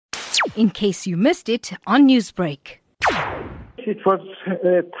in case you missed it on Newsbreak. It was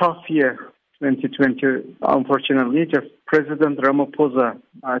a tough year, 2020, unfortunately. Just President Ramaphosa,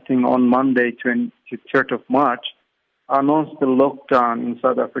 I think on Monday, 23rd of March, announced the lockdown in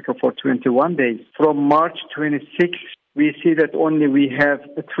South Africa for 21 days. From March 26th, we see that only we have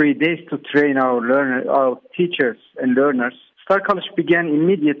 3 days to train our teachers and learners. Star College began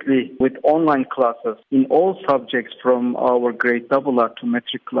immediately with online classes in all subjects from our grade RR to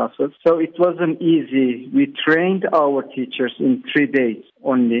matric classes. So it wasn't easy. We trained our teachers in 3 days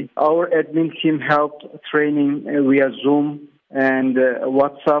only. Our admin team helped training via Zoom and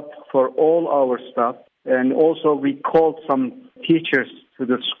WhatsApp for all our staff. And also we called some teachers to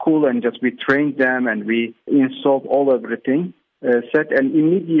the school and we trained them and we installed everything set. And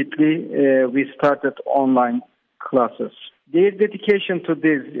immediately we started online classes. Their dedication to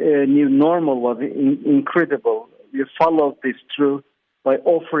this new normal was incredible. We followed this through by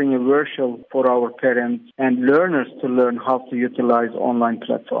offering a virtual for our parents and learners to learn how to utilize online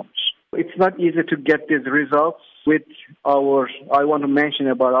platforms. It's not easy to get these results I want to mention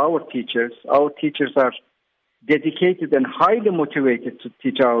about our teachers. Our teachers are dedicated and highly motivated to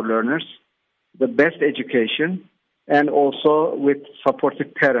teach our learners the best education and also with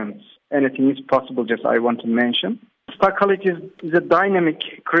supportive parents. Anything is possible, I want to mention. Star College is a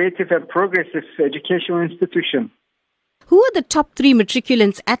dynamic, creative and progressive educational institution. Who are the top 3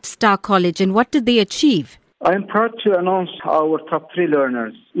 matriculants at Star College and what did they achieve? I am proud to announce our top 3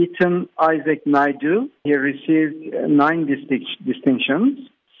 learners. Ethan Isaac Naidu, he received 9 distinctions.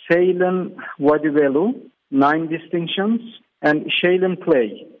 Sailen Wadivelu, 9 distinctions. And Shaylin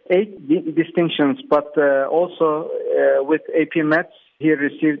Play, 8 distinctions, but also with AP Maths, he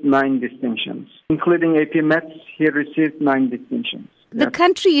received 9 distinctions. Including AP Maths, he received 9 distinctions. The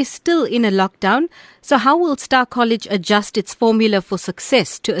country is still in a lockdown, so how will Star College adjust its formula for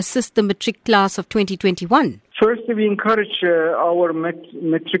success to assist the matric class of 2021? Firstly, we encourage our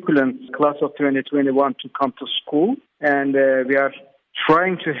matriculants class of 2021 to come to school, and we are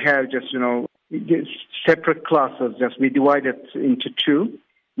trying to have separate classes. We divide it into 2.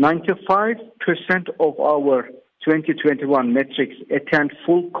 95% of our 2021 matrics attend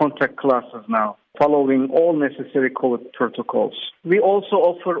full contact classes now, following all necessary COVID protocols. We also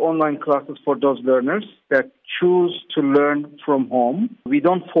offer online classes for those learners that choose to learn from home. We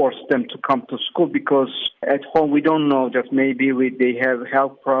don't force them to come to school because at home we don't know, maybe they have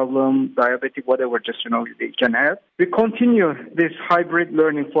health problem, diabetic, whatever, they can have. We continue this hybrid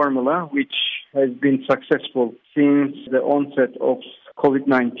learning formula, which has been successful since the onset of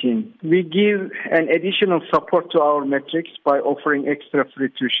COVID-19. We give an additional support to our matrics by offering extra free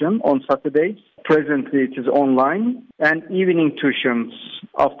tuition on Saturdays. Presently it is online, and evening tuitions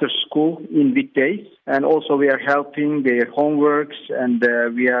after school in weekdays. And also we are helping their homeworks and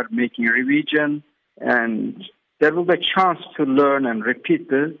we are making revision, and there will be a chance to learn and repeat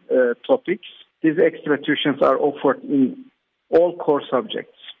the topics. These extra tuitions are offered in all core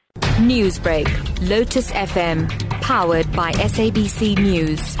subjects. Newsbreak, Lotus FM, powered by SABC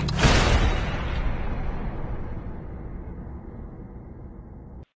News.